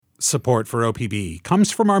Support for OPB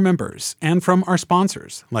comes from our members and from our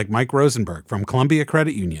sponsors, like Mike Rosenberg from Columbia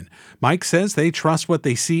Credit Union. Mike says they trust what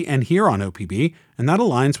they see and hear on OPB, and that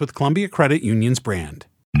aligns with Columbia Credit Union's brand.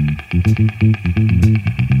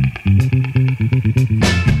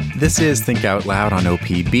 This is Think Out Loud on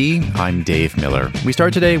OPB. I'm Dave Miller. We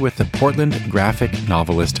start today with the Portland graphic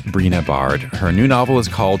novelist Breena Bard. Her new novel is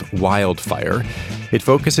called Wildfire. It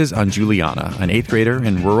focuses on Julianna, an 8th grader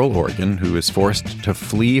in rural Oregon who is forced to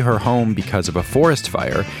flee her home because of a forest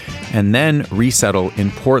fire and then resettle in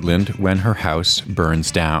Portland when her house burns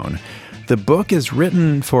down. The book is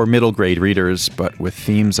written for middle grade readers, but with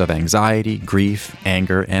themes of anxiety, grief,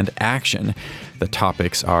 anger, and action. The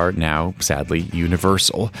topics are now, sadly,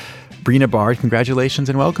 universal. Breena Bard, congratulations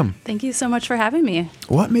and welcome. Thank you so much for having me.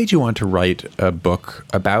 What made you want to write a book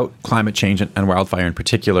about climate change and wildfire in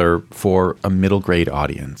particular for a middle grade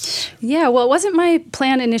audience? Yeah, well, it wasn't my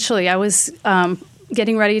plan initially. I was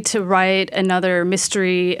getting ready to write another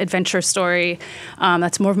mystery adventure story.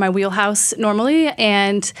 That's more of my wheelhouse normally.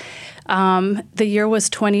 And the year was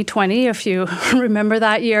 2020. If you remember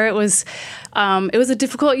that year, it was a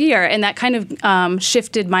difficult year. And that kind of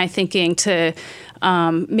shifted my thinking to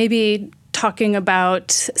maybe talking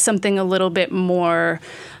about something a little bit more,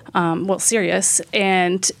 serious.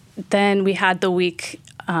 And then we had the week,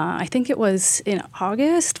 I think it was in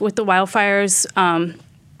August, with the wildfires,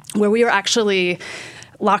 where we were actually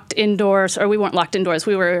locked indoors, or we weren't locked indoors.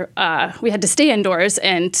 We had to stay indoors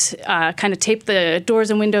and kind of tape the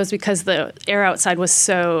doors and windows because the air outside was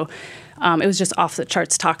so, it was just off the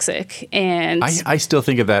charts toxic. And I still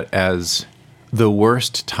think of that as the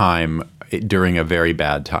worst time during a very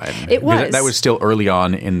bad time. It was. That was still early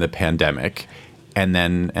on in the pandemic. And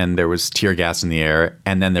there was tear gas in the air,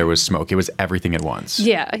 and then there was smoke. It was everything at once.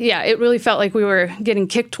 Yeah. It really felt like we were getting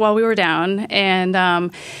kicked while we were down. And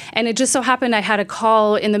it just so happened I had a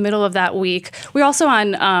call in the middle of that week. We were also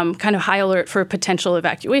on kind of high alert for potential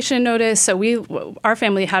evacuation notice. So our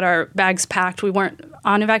family had our bags packed. We weren't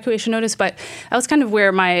on evacuation notice, but that was kind of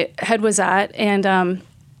where my head was at. And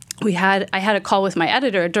I had a call with my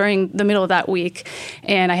editor during the middle of that week,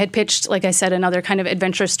 and I had pitched, like I said, another kind of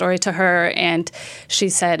adventure story to her, and she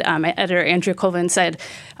said, my editor, Andrea Colvin, said,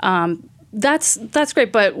 that's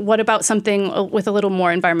great, but what about something with a little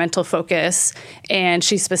more environmental focus? And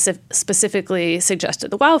she specifically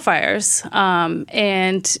suggested the wildfires,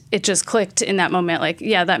 and it just clicked in that moment, like,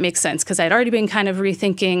 yeah, that makes sense, because I'd already been kind of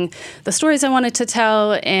rethinking the stories I wanted to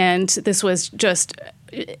tell, and this was just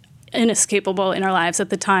inescapable in our lives at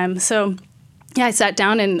the time. So yeah, I sat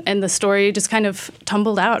down and the story just kind of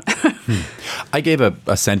tumbled out. I gave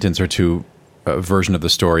a sentence or two version of the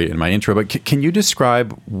story in my intro, but can you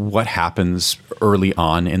describe what happens early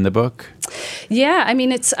on in the book? Yeah, I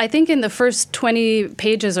mean, I think in the first 20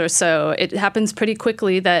 pages or so, it happens pretty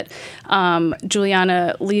quickly that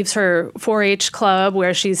Julianna leaves her 4-H club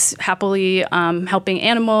where she's happily helping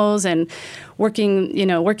animals and working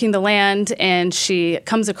the land, and she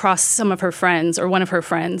comes across some of her friends, or one of her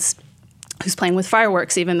friends, who's playing with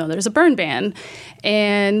fireworks, even though there's a burn ban.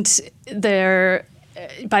 And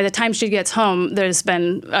by the time she gets home, there's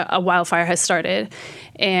been a wildfire has started.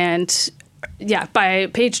 And yeah, by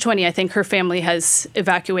page 20, I think her family has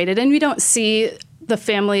evacuated, and we don't see the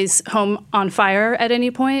family's home on fire at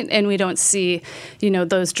any point, and we don't see,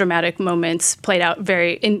 those dramatic moments played out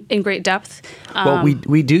very in great depth. Well,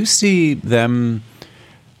 we do see them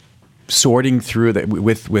sorting through that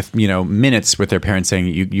with minutes with their parents saying,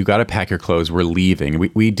 you got to pack your clothes, we're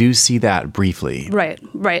leaving. We do see that briefly. Right.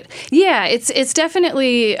 Yeah, it's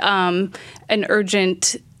definitely an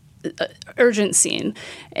urgent scene,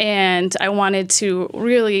 and I wanted to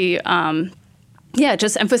really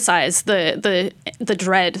just emphasize the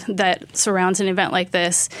dread that surrounds an event like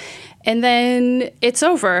this. And then it's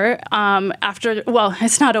over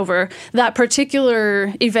it's not over. That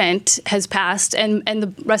particular event has passed, and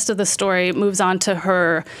the rest of the story moves on to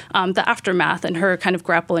her, the aftermath, and her kind of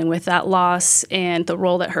grappling with that loss and the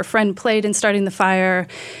role that her friend played in starting the fire,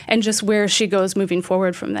 and just where she goes moving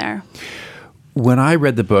forward from there. When I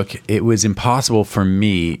read the book, it was impossible for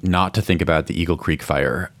me not to think about the Eagle Creek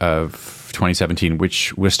fire of 2017,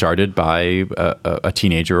 which was started by a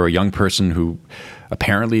teenager or a young person who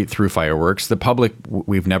apparently threw fireworks. The public,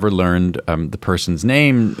 we've never learned the person's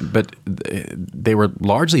name, but they were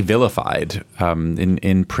largely vilified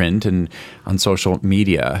in print and on social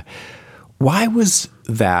media. Why was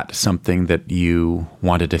that something that you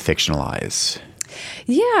wanted to fictionalize?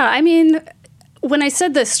 Yeah, I mean, when I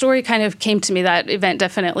said the story kind of came to me, that event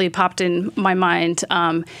definitely popped in my mind.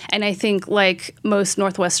 And I think, like most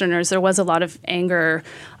Northwesterners, there was a lot of anger,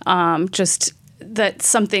 just that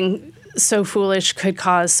something so foolish could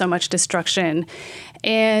cause so much destruction.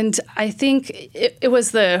 And I think it was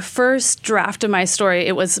the first draft of my story.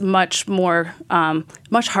 It was much more,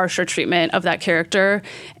 much harsher treatment of that character.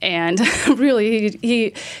 And really,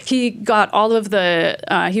 he got all of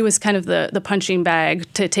he was kind of the punching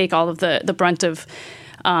bag to take all of the brunt of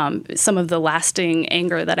some of the lasting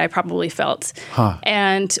anger that I probably felt.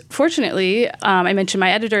 And fortunately, I mentioned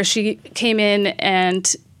my editor. She came in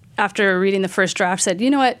and after reading the first draft said, you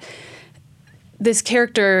know what? This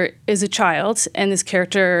character is a child, and this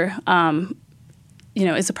character,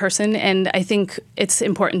 is a person, and I think it's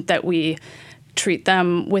important that we treat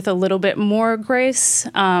them with a little bit more grace.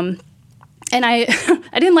 And I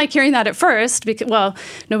didn't like hearing that at first because, well,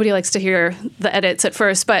 nobody likes to hear the edits at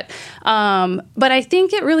first, but I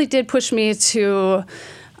think it really did push me to,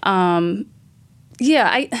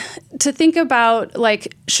 to think about,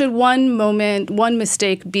 like, should one moment, one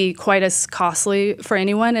mistake be quite as costly for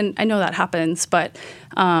anyone? And I know that happens, but...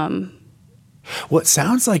 Well, it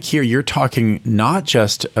sounds like here you're talking not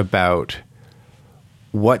just about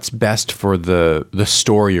what's best for the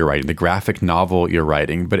story you're writing, the graphic novel you're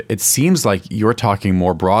writing, but it seems like you're talking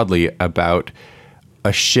more broadly about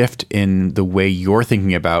a shift in the way you're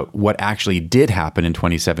thinking about what actually did happen in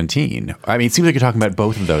 2017. I mean, it seems like you're talking about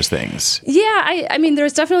both of those things. Yeah, I mean,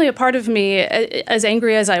 there's definitely a part of me, as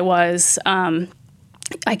angry as I was,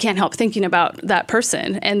 I can't help thinking about that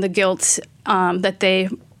person and the guilt that they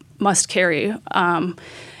must carry.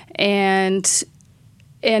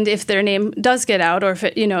 And if their name does get out, or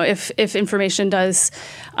if information does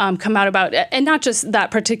come out about, and not just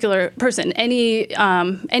that particular person, any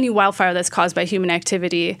wildfire that's caused by human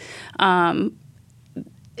activity, that's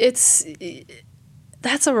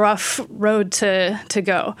a rough road to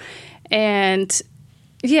go. And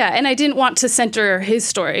I didn't want to center his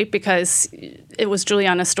story because it was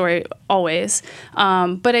Julianna's story always.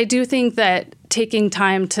 But I do think that taking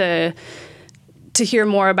time to hear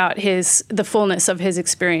more about the fullness of his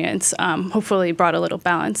experience, hopefully brought a little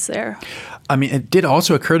balance there. I mean, it did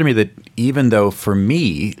also occur to me that even though for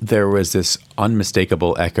me there was this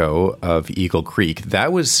unmistakable echo of Eagle Creek,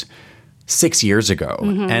 that was 6 years ago.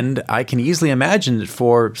 Mm-hmm. And I can easily imagine that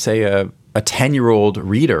for, say, a 10-year-old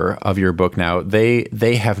reader of your book now,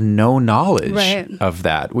 they have no knowledge of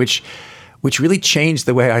that, which really changed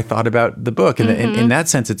the way I thought about the book. And in that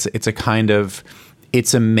sense, it's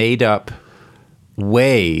a made up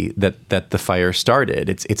way that the fire started.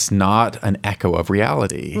 It's not an echo of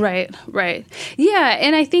reality. Right. Yeah,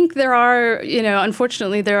 and I think there are,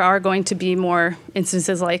 unfortunately, there are going to be more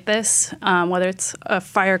instances like this, whether it's a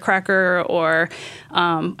firecracker or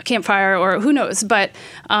a campfire or who knows. But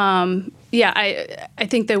I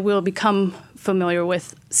think that we'll become familiar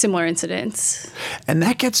with similar incidents. And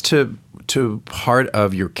that gets to part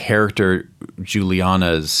of your character,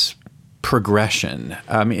 Julianna's progression.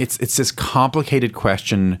 It's this complicated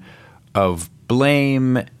question of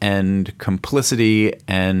blame and complicity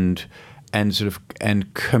and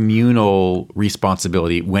communal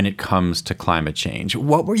responsibility when it comes to climate change.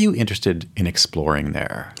 What were you interested in exploring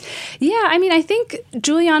there? Yeah, I mean, I think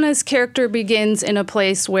Julianna's character begins in a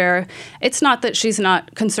place where it's not that she's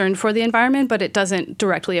not concerned for the environment, but it doesn't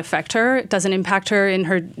directly affect her. It doesn't impact her in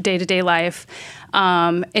her day-to-day life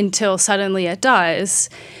until suddenly it does.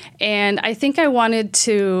 And I think I wanted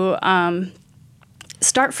to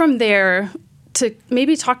start from there to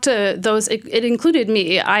maybe talk to those. It included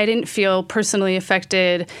me. I didn't feel personally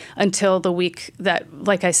affected until the week that,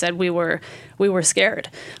 like I said, we were scared.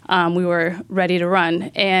 We were ready to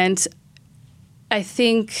run. And I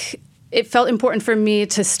think it felt important for me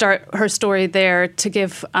to start her story there to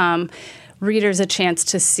give readers a chance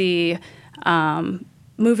to see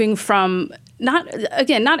moving from not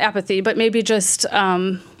apathy, but maybe just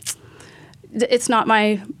it's not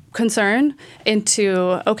my concern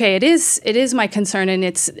into, okay, it is my concern, and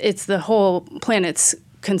it's the whole planet's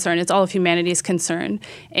concern. It's all of humanity's concern,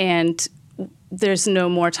 and there's no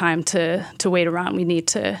more time to wait around. We need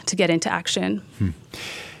to get into action.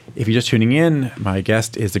 If you're just tuning in, my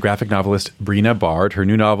guest is the graphic novelist Breena Bard. Her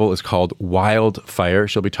new novel is called Wildfire.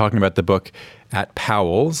 She'll be talking about the book at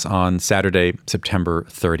Powell's on Saturday, September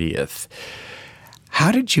 30th.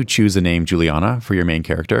 How did you choose the name Julianna for your main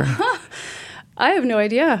character? I have no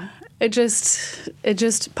idea. It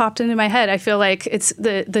just popped into my head. I feel like it's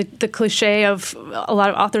the cliche of a lot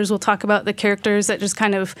of authors will talk about the characters that just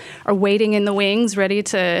kind of are waiting in the wings, ready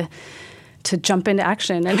to to jump into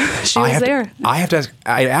action, and she was there. I have to ask.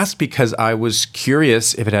 I asked because I was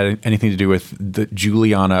curious if it had anything to do with the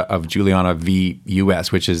Julianna v.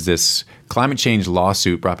 U.S., which is this climate change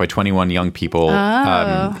lawsuit brought by 21 young people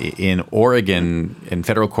in Oregon in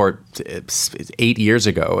federal court 8 years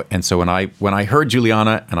ago. And so when I heard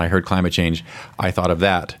Julianna and I heard climate change, I thought of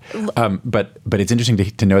that. But it's interesting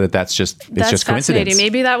to know that that's just coincidence.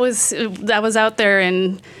 Maybe that was out there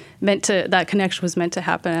and that connection was meant to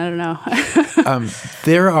happen. I don't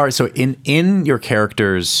know. So in your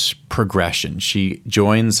character's progression, she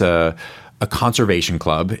joins a conservation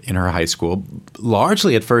club in her high school,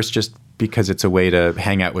 largely at first just because it's a way to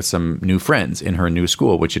hang out with some new friends in her new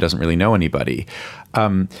school, which she doesn't really know anybody.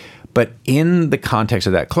 But in the context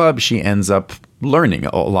of that club, she ends up learning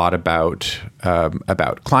a lot about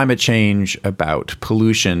climate change, about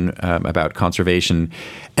pollution, about conservation.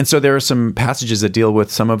 And so there are some passages that deal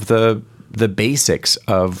with some of the basics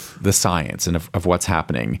of the science and of what's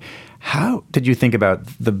happening. How did you think about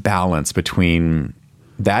the balance between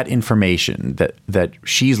that information that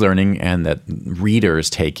she's learning and that readers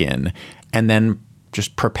take in, and then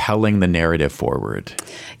just propelling the narrative forward?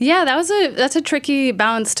 Yeah, that's a tricky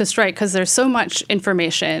balance to strike because there's so much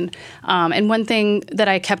information. And one thing that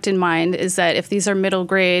I kept in mind is that if these are middle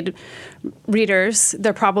grade readers,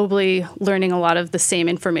 they're probably learning a lot of the same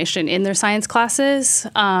information in their science classes.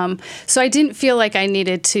 So I didn't feel like I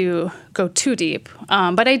needed to go too deep,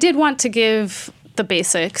 but I did want to give the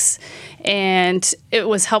basics, and it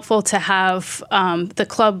was helpful to have the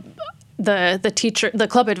club. The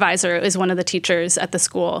club advisor is one of the teachers at the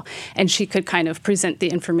school, and she could kind of present the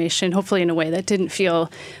information, hopefully in a way that didn't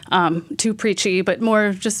feel too preachy, but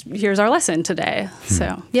more just, here's our lesson today.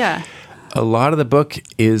 So, yeah. A lot of the book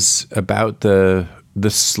is about the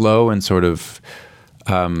slow and sort of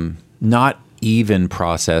not even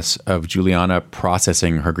process of Julianna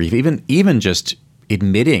processing her grief, even just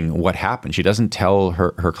admitting what happened. She doesn't tell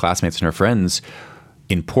her classmates and her friends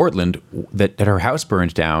in Portland that her house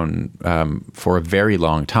burned down for a very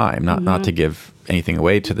long time, not to give anything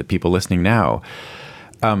away to the people listening now.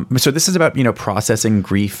 So this is about, processing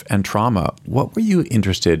grief and trauma. What were you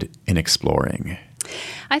interested in exploring?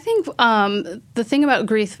 I think the thing about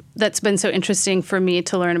grief that's been so interesting for me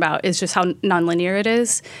to learn about is just how nonlinear it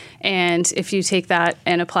is. And if you take that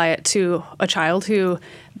and apply it to a child who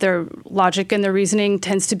their logic and their reasoning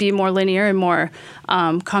tends to be more linear and more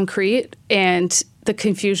concrete, and the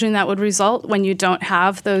confusion that would result when you don't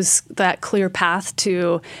have that clear path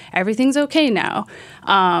to everything's okay now.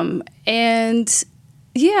 And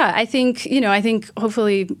yeah, I think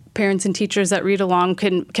hopefully parents and teachers that read along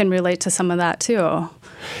can relate to some of that too.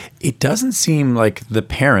 It doesn't seem like the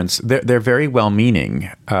parents, they're very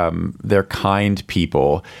well-meaning, they're kind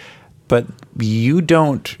people, but you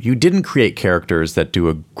didn't create characters that do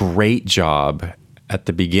a great job at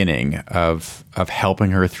the beginning of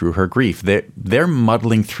helping her through her grief. They're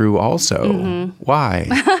muddling through also. Mm-hmm. Why?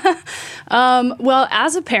 Well,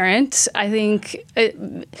 as a parent, I think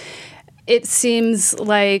it seems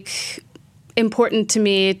like important to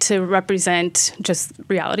me to represent just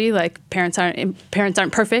reality. Like parents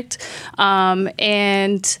aren't perfect,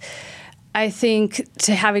 and I think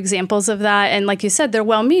to have examples of that, and like you said, they're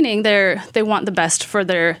well-meaning. They want the best for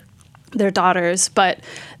their daughters, but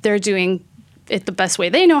they're doing it the best way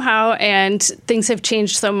they know how, and things have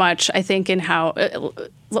changed so much, I think, in how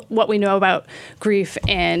what we know about grief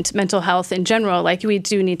and mental health in general. Like, we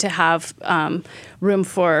do need to have room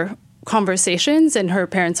for conversations, and her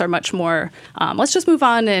parents are much more, let's just move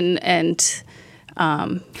on and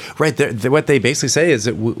Right. What they basically say is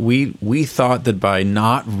that we thought that by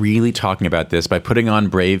not really talking about this, by putting on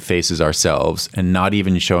brave faces ourselves and not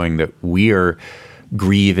even showing that we are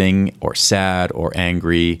grieving or sad or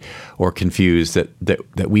angry or confused,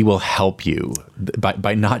 that we will help you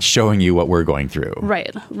by not showing you what we're going through.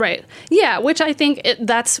 Right. Yeah, which I think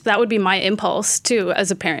that would be my impulse too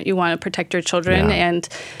as a parent. You want to protect your children, yeah.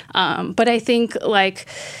 And but I think like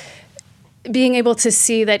being able to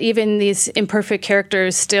see that even these imperfect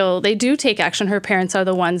characters still, they do take action. Her parents are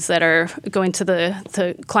the ones that are going to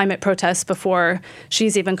the climate protests before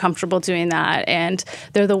she's even comfortable doing that. And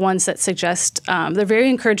they're the ones that suggest, they're very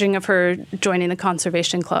encouraging of her joining the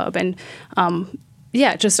conservation club. And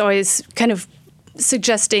just always kind of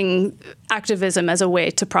suggesting activism as a way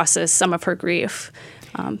to process some of her grief.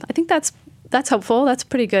 I think that's helpful. That's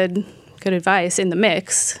pretty good advice in the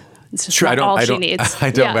mix. It's just not all she needs.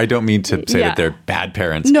 I don't mean to say that they're bad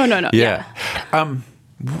parents. No. Yeah.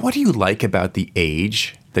 What do you like about the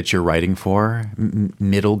age that you're writing for,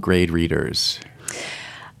 middle grade readers?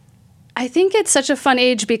 I think it's such a fun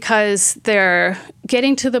age because they're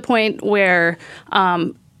getting to the point where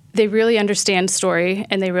they really understand story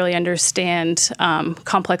and they really understand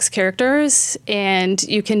complex characters, and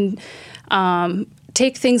you can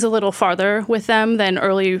take things a little farther with them than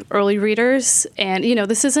early readers. And,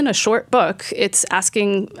 this isn't a short book. It's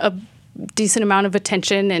asking a decent amount of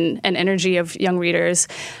attention and energy of young readers.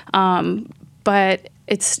 But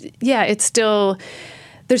there's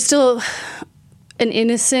still an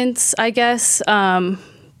innocence, I guess.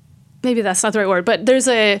 Maybe that's not the right word, but there's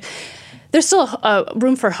still a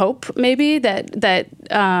room for hope, maybe, that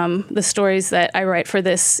the stories that I write for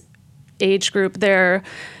this age group, they're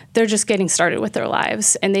just getting started with their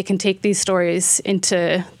lives, and they can take these stories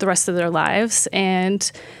into the rest of their lives,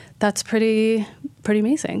 and that's pretty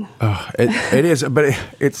amazing. Oh, it is, but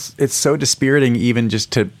it's so dispiriting, even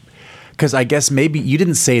just to, because I guess maybe you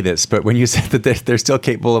didn't say this, but when you said that they're still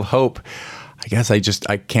capable of hope, I guess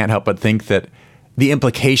I can't help but think that the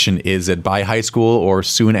implication is that by high school or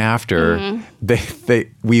soon after,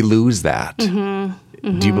 we lose that. Mm-hmm.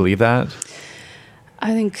 Mm-hmm. Do you believe that?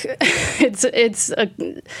 I think it's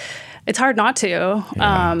hard not to.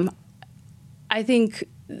 Yeah. I think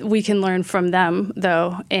we can learn from them,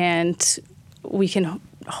 though, and we can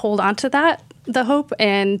hold on to the hope.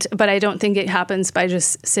 But I don't think it happens by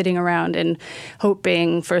just sitting around and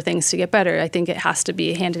hoping for things to get better. I think it has to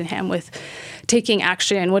be hand in hand with taking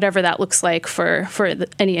action, whatever that looks like for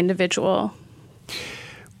any individual.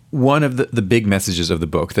 One of the big messages of the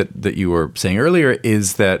book that you were saying earlier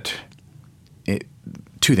is that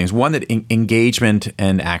two things. One, that engagement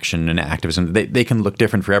and action and activism, they can look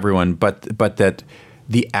different for everyone, but that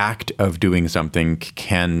the act of doing something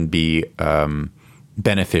can be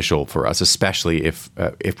beneficial for us, especially if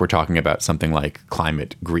we're talking about something like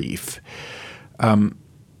climate grief.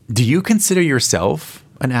 Do you consider yourself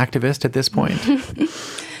an activist at this point?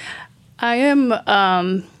 I am.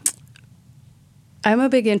 I'm a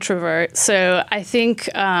big introvert, so I think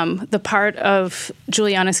the part of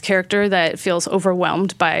Julianna's character that feels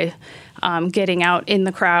overwhelmed by getting out in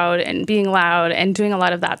the crowd and being loud and doing a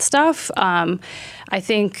lot of that stuff, I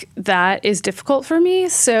think that is difficult for me.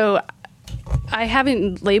 So I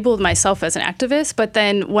haven't labeled myself as an activist, but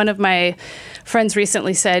then one of my friends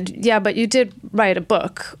recently said, yeah, but you did write a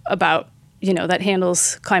book about, that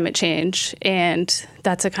handles climate change, and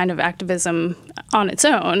that's a kind of activism on its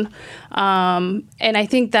own. And I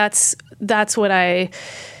think that's what I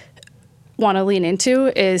want to lean into,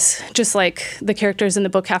 is just like the characters in the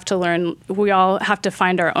book have to learn, we all have to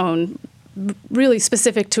find our own, really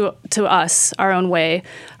specific to us, our own way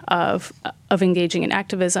of engaging in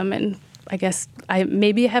activism. And I guess I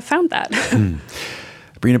maybe have found that.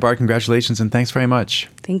 Breena Bard, congratulations, and thanks very much.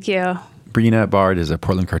 Thank you. Breena Bard is a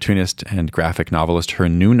Portland cartoonist and graphic novelist. Her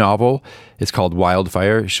new novel is called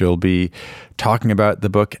Wildfire. She'll be talking about the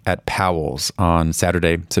book at Powell's on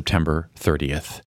Saturday, September 30th.